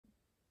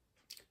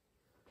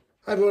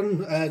Hi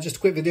everyone, just a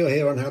quick video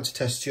here on how to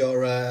test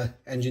your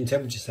engine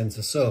temperature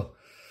sensor. So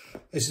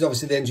this is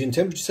obviously the engine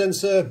temperature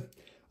sensor.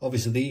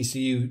 Obviously the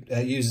ECU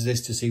uses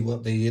this to see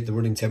what the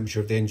running temperature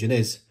of the engine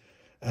is.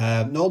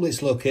 Normally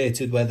it's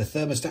located where the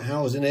thermostat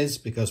housing is,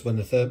 because when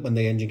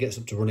the engine gets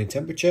up to running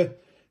temperature,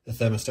 the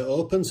thermostat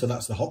opens, so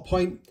that's the hot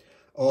point.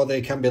 Or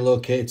they can be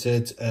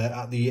located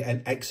at the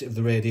exit of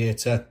the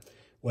radiator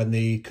when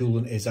the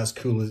coolant is as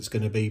cool as it's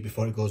going to be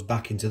before it goes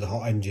back into the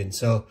hot engine.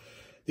 So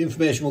the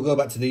information will go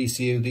back to the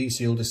ECU. The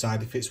ECU will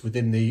decide if it's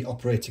within the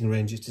operating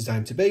range it's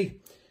designed to be,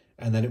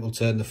 and then it will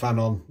turn the fan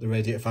on, the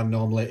radiator fan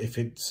normally, if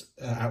it's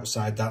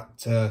outside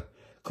that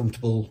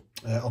comfortable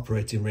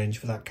operating range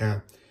for that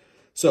car.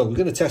 So we're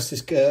going to test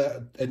this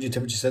engine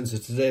temperature sensor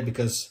today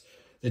because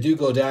they do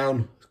go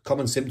down.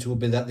 Common symptom will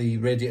be that the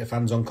radiator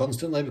fan's on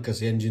constantly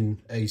because the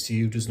engine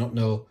ECU does not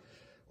know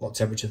what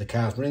temperature the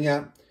car's running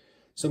at.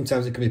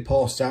 Sometimes it can be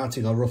poor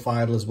starting or rough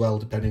idle as well,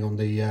 depending on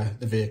the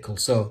vehicle.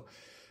 So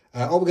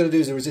all we're going to do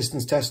is a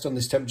resistance test on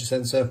this temperature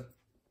sensor,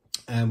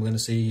 and we're going to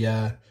see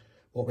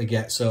what we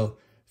get. So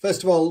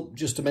first of all,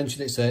 just to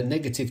mention, it's a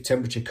negative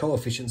temperature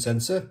coefficient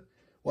sensor.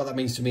 What that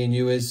means to me and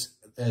you is,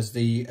 as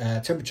the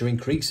temperature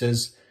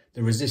increases,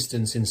 the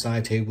resistance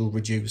inside here will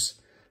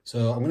reduce.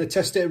 So I'm going to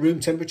test it at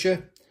room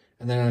temperature,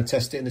 and then I'm going to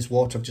test it in this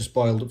water I've just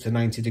boiled up to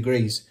 90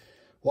 degrees.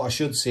 What I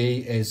should see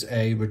is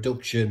a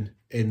reduction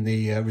in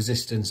the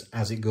resistance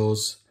as it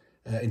goes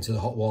into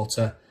the hot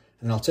water.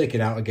 And I'll take it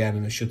out again,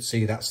 and I should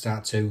see that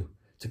start to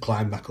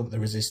climb back up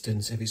the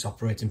resistance if it's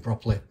operating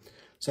properly.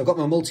 So I've got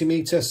my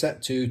multimeter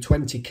set to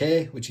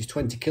 20k, which is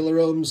 20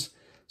 kiloohms.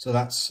 So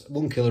that's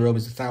 1 kiloohm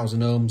is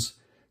 1,000 ohms.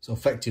 So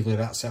effectively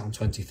that's set on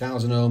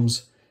 20,000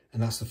 ohms.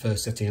 And that's the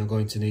first setting I'm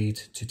going to need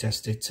to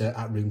test it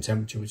at room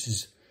temperature, which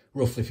is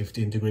roughly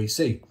 15 degrees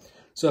C.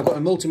 So I've got a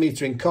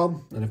multimeter in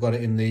COM, and I've got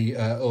it in the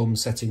ohm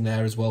setting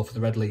there as well for the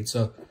red lead.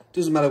 So it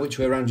doesn't matter which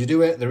way around you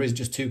do it. There is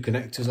just two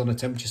connectors on a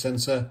temperature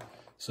sensor.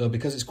 So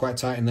because it's quite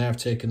tight in there, I've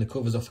taken the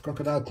covers off the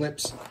crocodile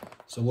clips.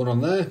 So one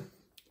on there,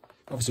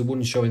 obviously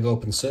one showing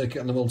open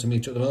circuit on the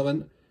multimeter at the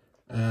moment,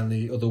 and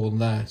the other one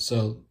there.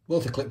 So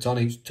both are clipped on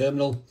each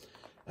terminal.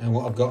 And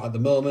what I've got at the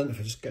moment, if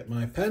I just get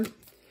my pen,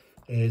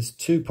 is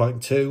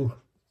 2.2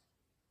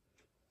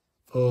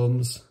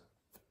 ohms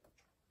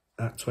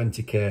at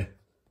 20k,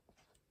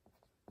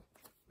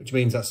 which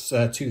means that's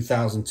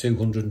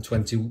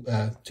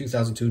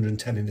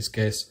 2,210 in this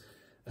case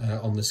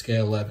on the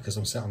scale there, because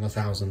I'm set on the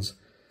thousands.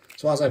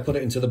 So as I put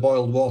it into the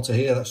boiled water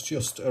here, that's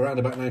just around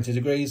about 90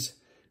 degrees.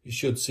 You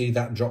should see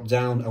that drop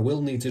down. I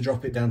will need to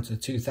drop it down to the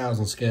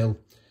 2000 scale,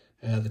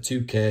 the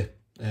 2K,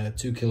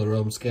 2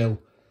 kiloohm scale,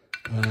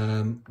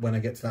 when I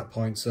get to that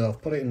point. So I've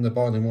put it in the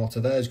boiling water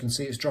there. As you can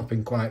see, it's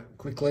dropping quite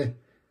quickly.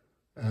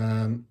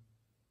 So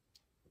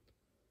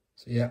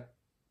yeah,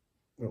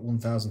 we're at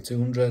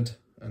 1,200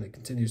 and it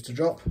continues to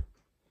drop.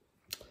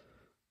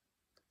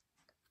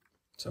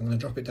 So I'm going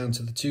to drop it down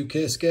to the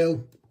 2K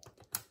scale.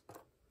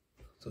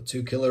 So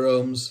 2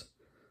 kiloohms,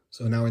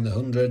 so now in the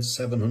hundreds,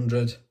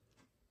 700,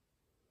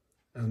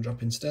 and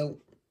dropping still.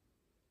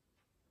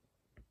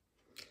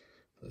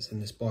 That's in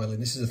this boiling.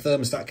 This is a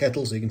thermostat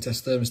kettle, so you can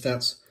test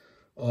thermostats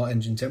or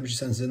engine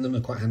temperature sensors in them. They're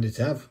quite handy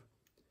to have.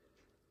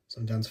 So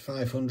I'm down to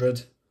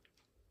 500.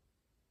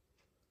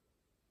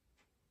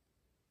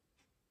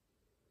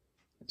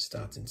 It's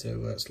starting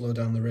to slow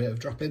down the rate of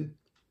dropping.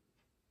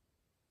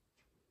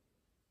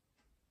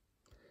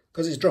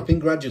 Because it's dropping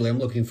gradually, I'm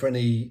looking for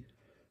any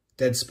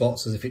dead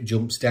spots as if it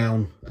jumps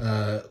down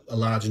a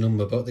large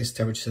number, but this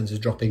temperature sensor is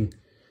dropping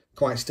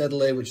quite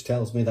steadily, which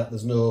tells me that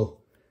there's no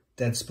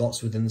dead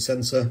spots within the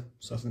sensor.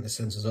 So I think the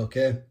sensor's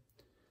okay.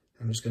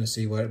 I'm just going to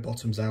see where it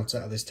bottoms out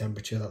at this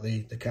temperature that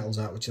the kettle's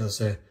at, which is,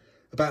 I say,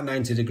 about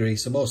 90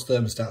 degrees. So most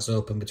thermostats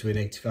open between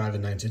 85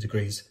 and 90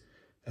 degrees,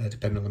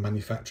 depending on the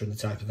manufacturer and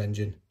the type of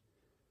engine.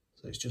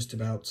 So it's just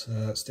about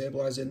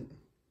stabilising.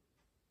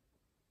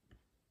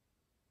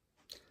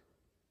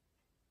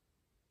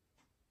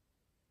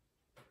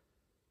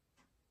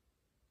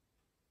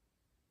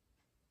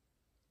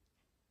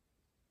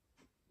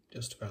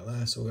 Just about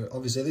there. So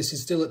obviously this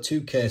is still at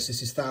 2K, so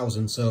this is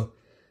 1,000, so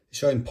it's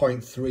showing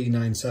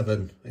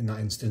 0.397 in that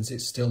instance.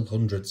 It's still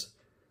hundreds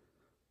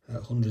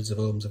of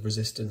ohms of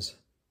resistance.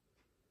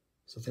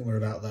 So I think we're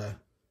about there.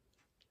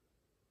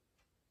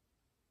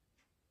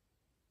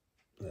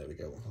 There we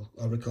go.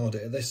 I'll record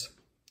it at this,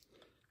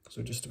 because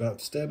we're just about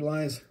to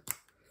stabilise.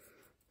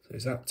 So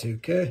it's at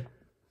 2K.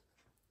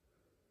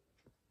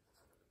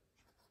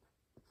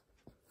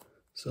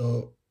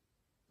 So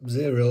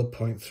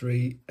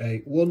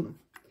 0.381.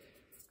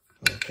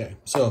 Okay,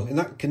 so in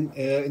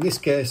this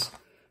case,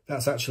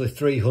 that's actually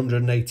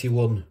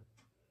 381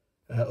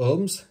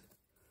 ohms,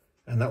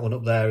 and that one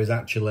up there is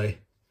actually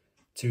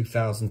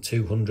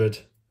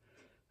 2,200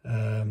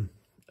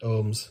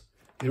 ohms.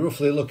 You're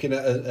roughly looking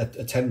at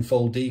a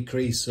tenfold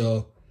decrease,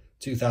 so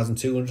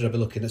 2,200, I'll be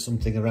looking at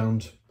something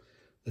around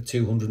the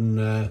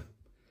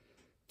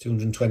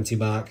 220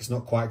 mark. It's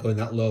not quite going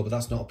that low, but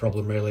that's not a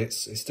problem really.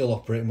 It's still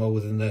operating well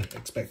within the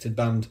expected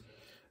band.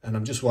 And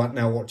I'm just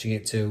now watching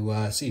it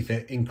to see if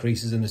it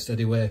increases in a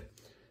steady way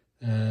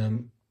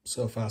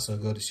So far so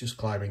good, it's just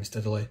climbing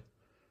steadily.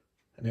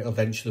 And it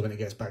eventually, when it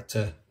gets back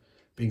to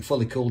being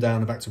fully cooled down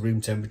and back to room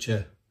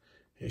temperature,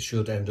 it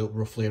should end up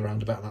roughly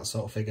around about that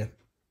sort of figure.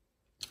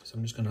 So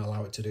I'm just going to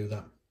allow it to do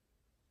that.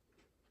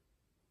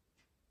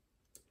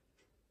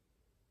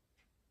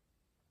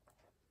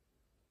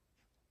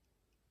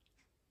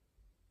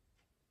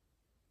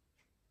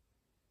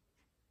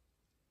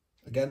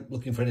 Again,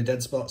 looking for any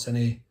dead spots,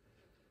 any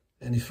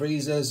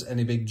freezers,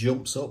 any big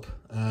jumps up.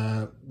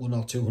 1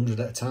 or 200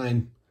 at a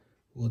time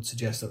would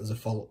suggest that there's a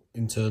fault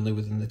internally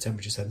within the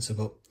temperature sensor,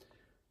 but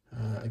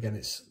again,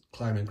 it's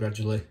climbing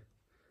gradually.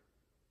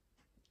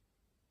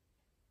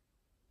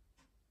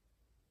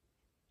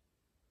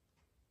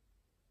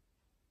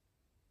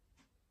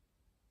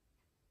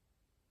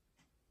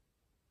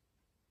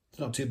 It's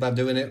not too bad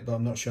doing it, but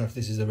I'm not sure if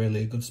this is a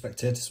really good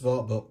spectator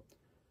sport, but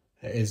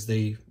it is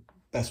the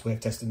best way of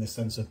testing this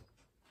sensor.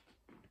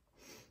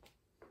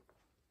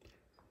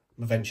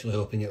 I'm eventually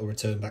hoping it will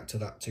return back to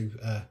that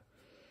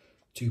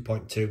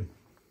 2.2.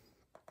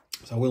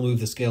 So I will move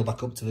the scale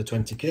back up to the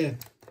 20K.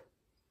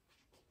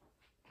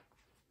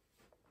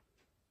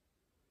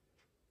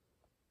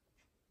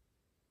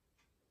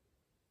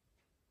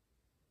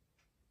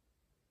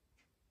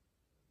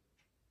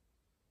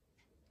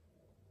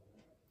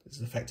 This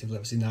is effectively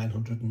obviously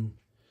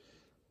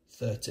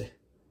 930,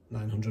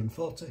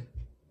 940.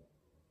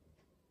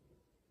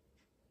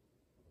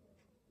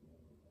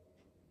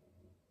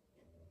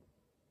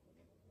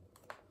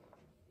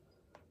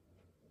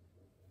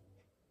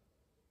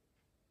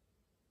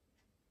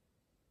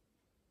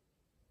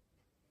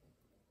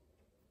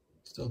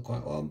 Still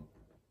quite warm.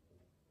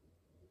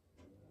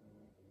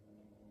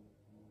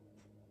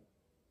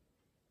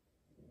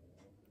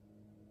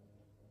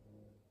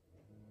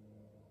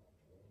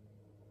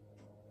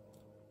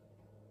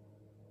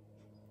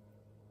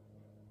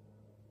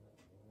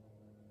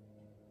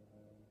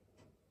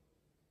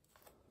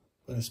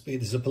 I'm going to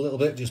speed this up a little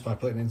bit just by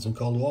putting in some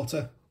cold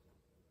water.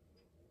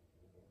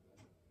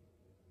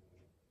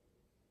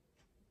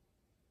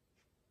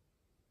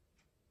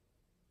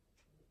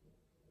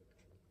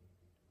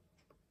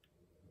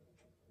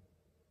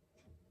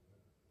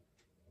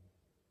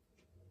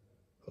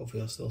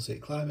 Hopefully I'll still see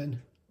it climbing.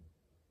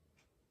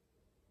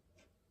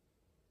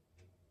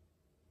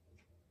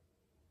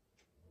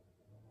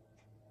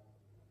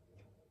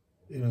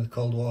 Even with the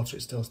cold water,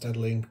 it's still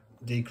steadily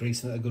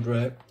decreasing at a good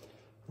rate.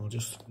 I'll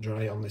just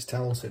dry it on this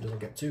towel so it doesn't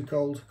get too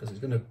cold, because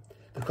the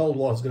cold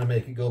water is going to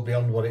make it go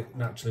beyond what it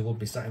naturally would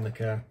be sat in the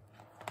car.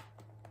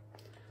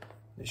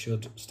 It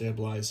should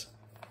stabilise.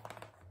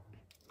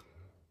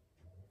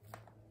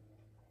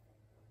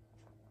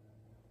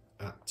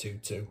 At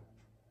 2.2.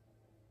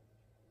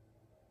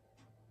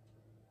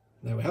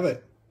 There we have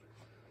it.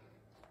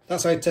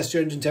 That's how you test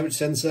your engine temperature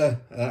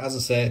sensor. As I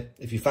say,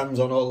 if your fan's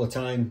on all the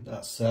time,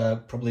 that's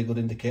probably a good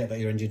indicator that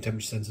your engine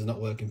temperature sensor is not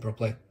working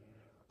properly.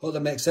 Hope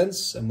that makes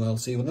sense, and we'll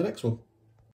see you on the next one.